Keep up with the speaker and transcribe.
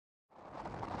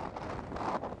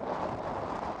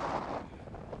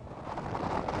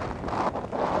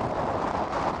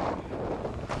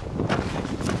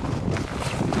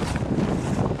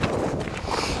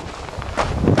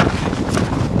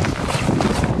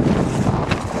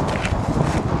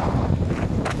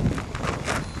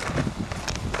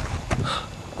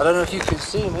I don't know if you can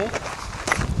see me.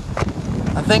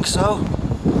 I think so.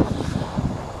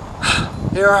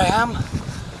 Here I am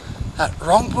at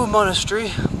Rongpu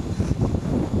Monastery,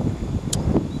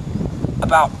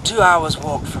 about 2 hours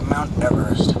walk from Mount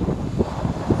Everest.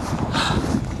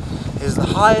 It is the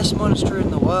highest monastery in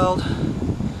the world,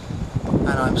 and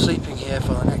I'm sleeping here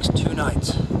for the next 2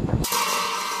 nights.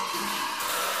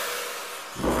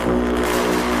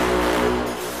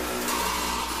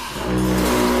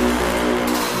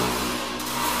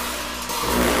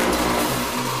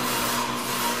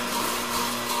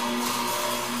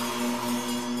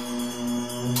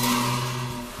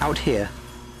 Out here,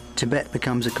 Tibet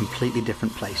becomes a completely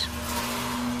different place.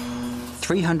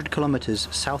 300 kilometers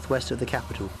southwest of the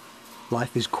capital,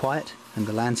 life is quiet and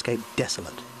the landscape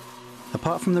desolate.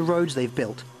 Apart from the roads they've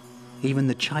built, even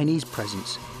the Chinese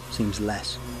presence seems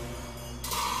less.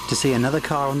 To see another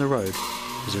car on the road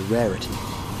is a rarity.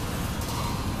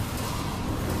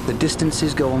 The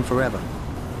distances go on forever,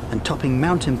 and topping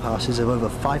mountain passes of over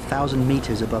 5,000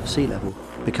 meters above sea level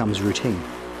becomes routine.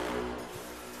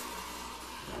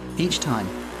 Each time,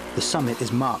 the summit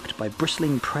is marked by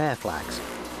bristling prayer flags,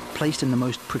 placed in the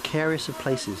most precarious of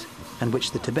places, and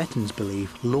which the Tibetans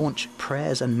believe launch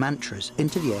prayers and mantras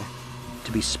into the air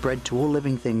to be spread to all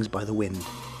living things by the wind.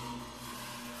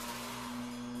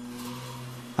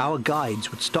 Our guides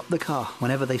would stop the car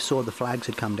whenever they saw the flags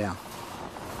had come down,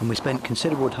 and we spent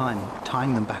considerable time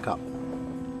tying them back up.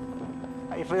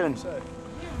 How you feeling?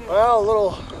 Well, a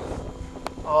little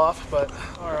off, but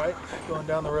all right. Going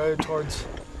down the road towards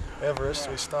Everest,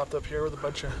 we stopped up here with a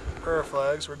bunch of prayer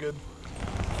flags. We're good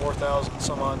 4,000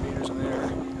 some odd meters in the air.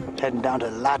 Heading down to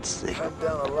Lhasa. Heading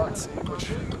down to Lhasa, which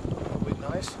will be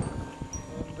nice.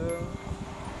 And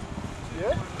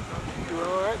yeah, doing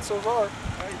all right so far.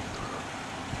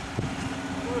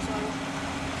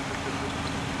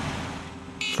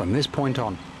 From this point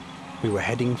on, we were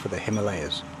heading for the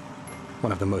Himalayas,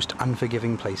 one of the most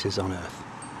unforgiving places on Earth.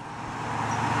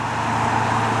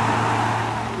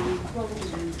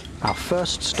 Our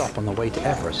first stop on the way to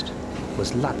Everest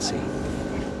was Lhasa,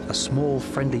 a small,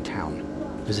 friendly town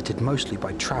visited mostly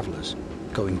by travelers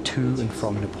going to and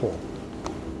from Nepal.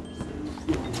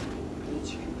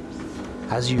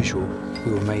 As usual,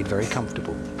 we were made very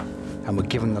comfortable and were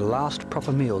given the last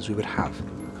proper meals we would have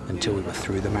until we were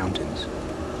through the mountains.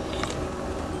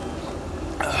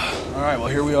 All right, well,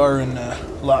 here we are in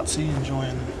Lhasa,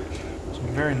 enjoying some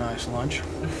very nice lunch.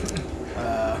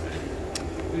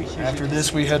 After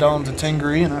this, we head on to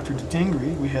Tengri, and after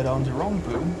Tengri, we head on to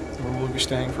Rongpu, where we'll be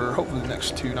staying for hopefully the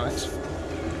next 2 nights.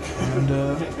 And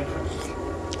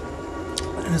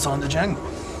it's on to Jangma,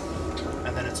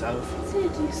 and then it's out of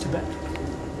Tibet.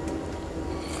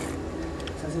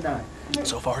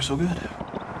 So far, so good.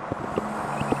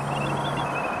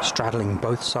 Straddling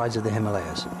both sides of the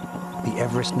Himalayas, the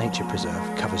Everest Nature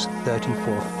Preserve covers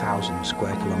 34,000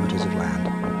 square kilometers of land.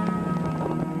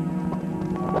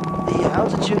 The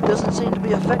altitude doesn't seem to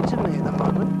be affecting me at the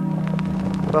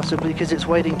moment. Possibly because it's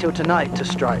waiting till tonight to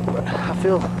strike, but I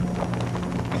feel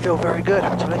very good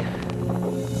actually.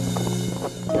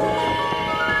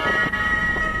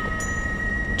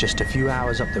 Just a few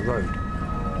hours up the road,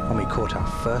 when we caught our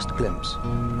first glimpse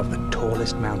of the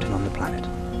tallest mountain on the planet.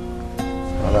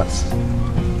 Well, that's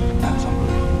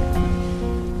unbelievable.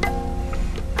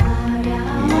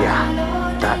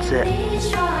 Yeah, that's it.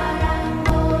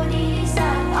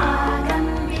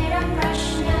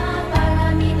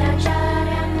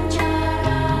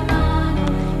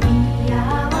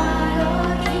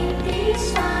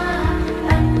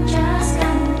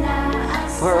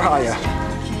 Where are you?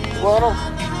 Well, I don't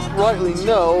rightly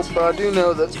know, but I do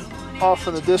know that off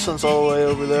in the distance all the way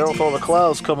over there, with all the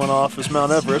clouds coming off, is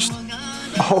Mount Everest.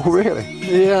 Oh, really?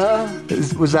 Yeah.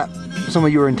 Was that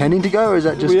somewhere you were intending to go, or is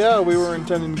that just... Yeah, we were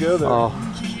intending to go there. Oh.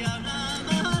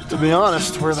 To be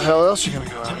honest, where the hell else are you going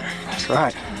to go out there? That's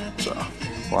right. So,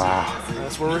 wow.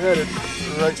 That's where we're headed,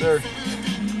 right there.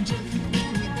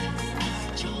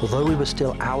 Although we were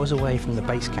still hours away from the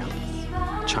base camp,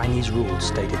 Chinese rules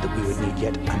stated that we would need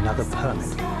yet another permit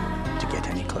to get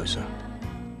any closer.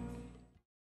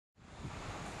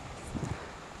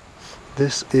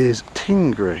 This is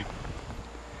Tengri.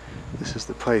 This is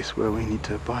the place where we need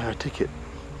to buy our ticket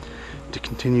to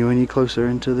continue any closer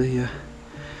into the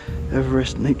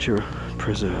Everest Nature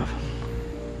Preserve.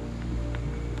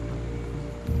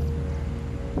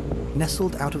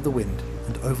 Nestled out of the wind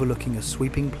and overlooking a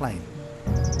sweeping plain,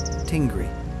 Tengri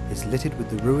is littered with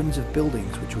the ruins of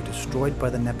buildings which were destroyed by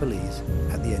the Nepalese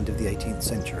at the end of the 18th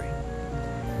century.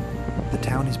 The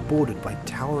town is bordered by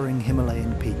towering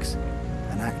Himalayan peaks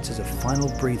and acts as a final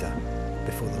breather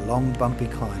before the long bumpy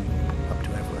climb up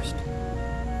to Everest.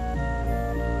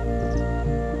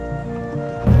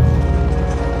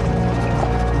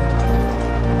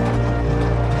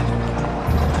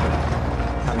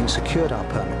 Having secured our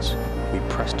permits, we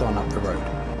pressed on up the road,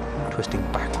 twisting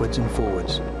backwards and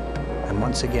forwards, and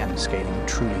once again scaling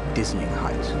truly dizzying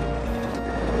heights.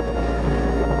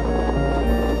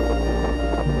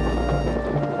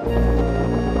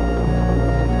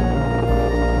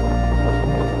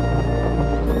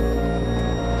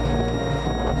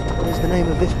 What is the name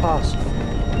of this pass?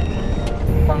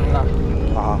 Tong-la.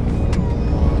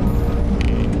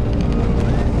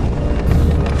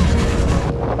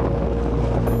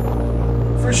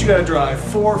 First you gotta drive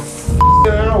 4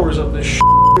 hours up this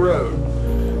road,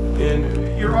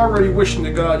 and you're already wishing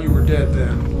to God you were dead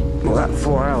then. Well, that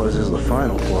 4 hours is the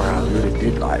final 4 hours. We would have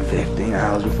did like 15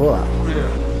 hours before that. Yeah.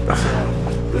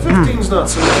 The 15's not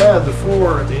so bad, the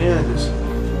 4 at the end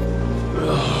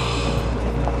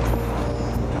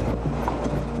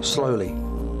is... Slowly,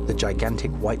 the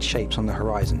gigantic white shapes on the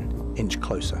horizon inch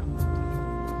closer.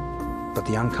 But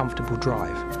the uncomfortable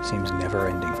drive seems never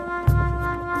ending.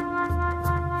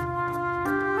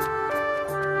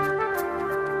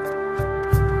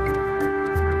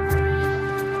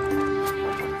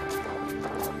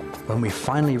 When we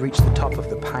finally reach the top of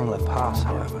the Tong-la Pass,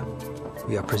 however,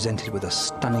 we are presented with a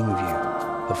stunning view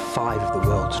of 5 of the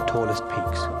world's tallest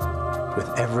peaks, with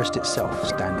Everest itself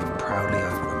standing proudly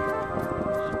over them.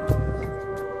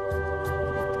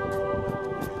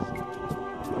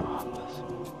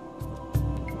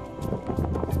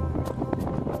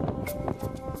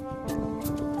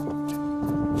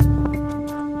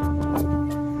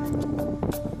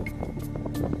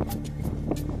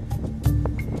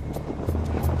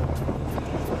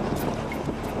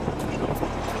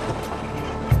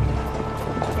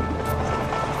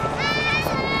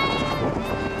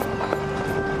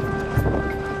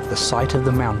 The sight of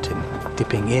the mountain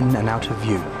dipping in and out of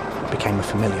view became a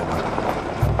familiar one.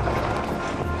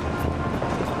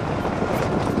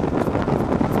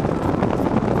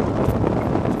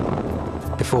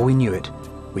 Before we knew it,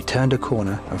 we turned a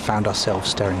corner and found ourselves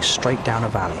staring straight down a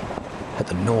valley at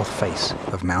the north face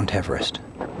of Mount Everest.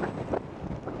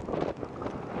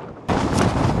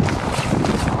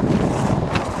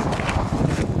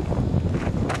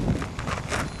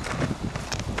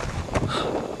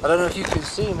 I don't know if you can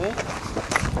see me.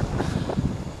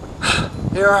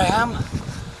 Here I am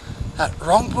at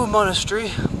Rongpu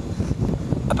Monastery,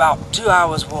 about 2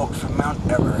 hours walk from Mount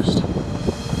Everest.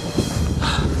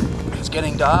 It's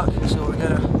getting dark, so we're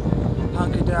gonna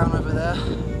hunker down over there.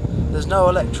 There's no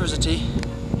electricity.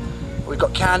 We've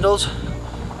got candles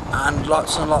and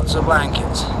lots of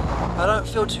blankets. I don't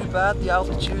feel too bad, the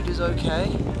altitude is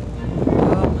okay.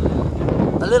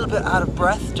 A little bit out of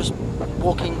breath, just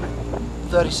walking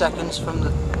 30 seconds from the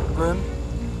room,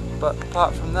 but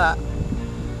apart from that,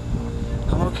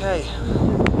 I'm okay.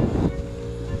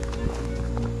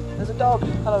 There's a dog.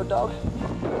 Hello, dog.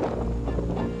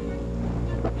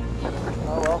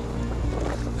 Oh well.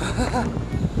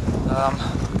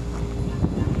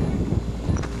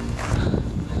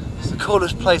 It's the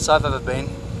coolest place I've ever been.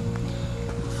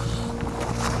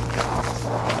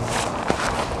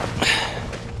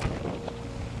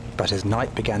 But as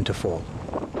night began to fall,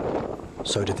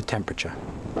 so did the temperature.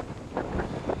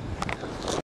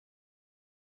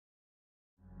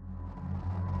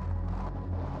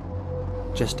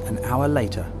 Just an hour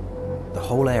later, the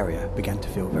whole area began to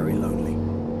feel very lonely.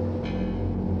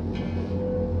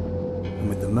 And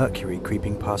with the mercury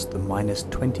creeping past the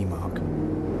 -20 mark,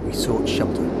 we sought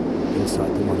shelter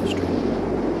inside the monastery.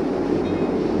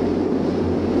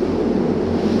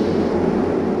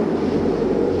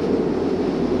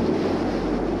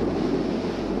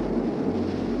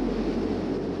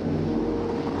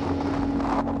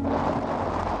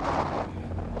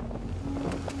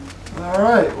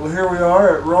 Alright, well here we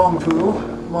are at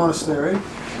Rongpu Monastery,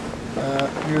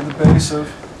 near the base of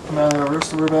Mount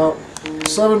Everest. We're about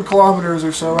 7 kilometers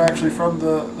or so actually from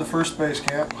the first base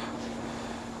camp,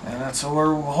 and that's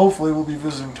where hopefully we'll be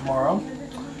visiting tomorrow.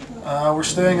 We're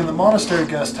staying in the monastery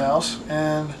guest house,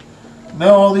 and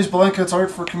no, all these blankets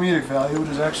aren't for comedic value. It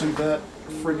is actually that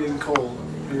friggin' cold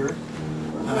here.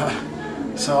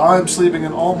 So I'm sleeping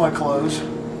in all my clothes,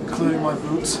 including my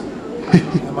boots,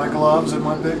 and my gloves, and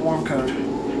my big warm coat.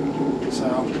 So,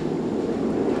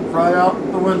 right out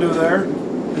the window there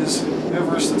is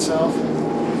Everest itself,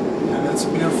 and it's a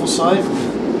beautiful sight.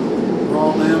 We're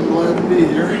all damn glad to be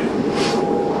here.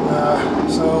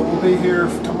 So we'll be here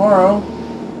tomorrow,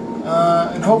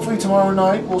 and hopefully tomorrow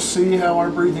night we'll see how our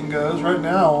breathing goes. Right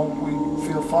now we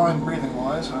feel fine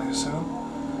breathing-wise, I assume.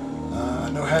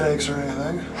 No headaches or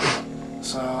anything.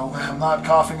 So I'm not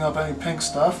coughing up any pink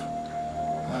stuff.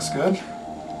 That's good.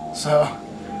 So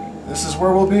this is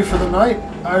where we'll be for the night.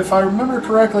 If I remember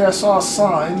correctly, I saw a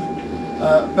sign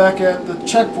back at the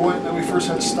checkpoint that we first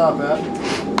had to stop at,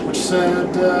 which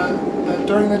said that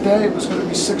during the day it was going to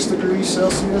be 6 degrees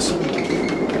Celsius and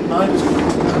at night it's going to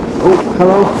be... Oh,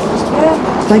 hello.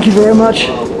 Thank you very much.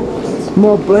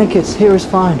 More blankets. Here is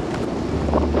fine.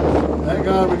 Thank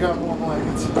God we got more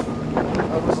blankets.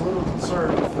 I was a little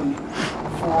concerned with the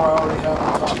 4 I already have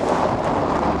on top.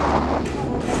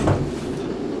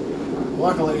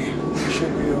 Luckily, we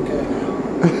should be okay now.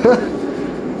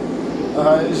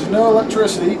 There's no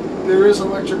electricity. There is an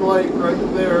electric light right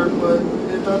there, but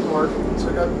it doesn't work. So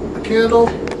I got a candle,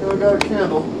 and I got a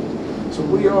candle. So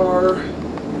we are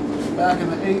back in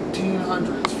the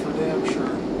 1800s for damn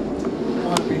sure. We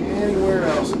won't be anywhere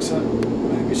else except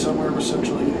maybe somewhere with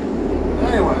central heating.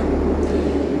 Anyway,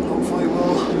 hopefully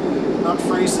we'll not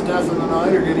freeze to death in the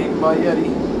night or get eaten by Yeti.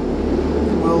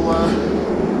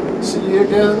 We'll see you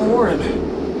again in the morning.